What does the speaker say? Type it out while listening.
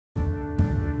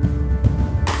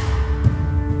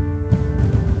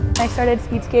I started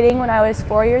speed skating when I was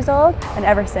 4 years old, and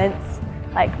ever since,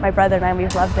 like my brother and I,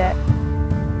 we've loved it.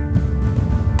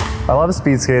 I love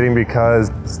speed skating because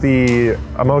it's the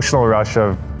emotional rush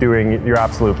of doing your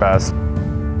absolute best.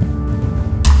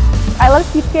 I love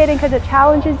speed skating because it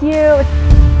challenges you.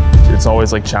 It's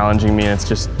always like challenging me, and it's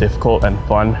just difficult and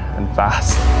fun and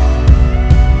fast.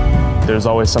 There's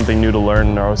always something new to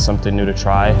learn, or always something new to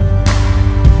try.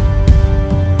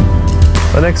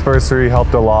 The next bursary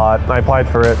helped a lot. I applied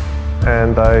for it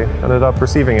and I ended up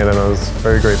receiving it, and I was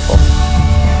very grateful.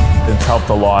 It's helped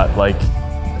a lot. Like,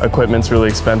 equipment's really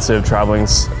expensive,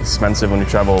 traveling's expensive when you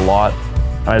travel a lot.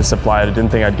 I just applied. I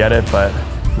didn't think I'd get it, but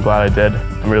I'm glad I did.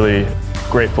 I'm really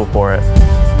grateful for it.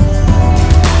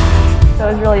 So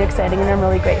it was really exciting, and I'm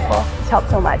really grateful. It's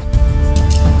helped so much.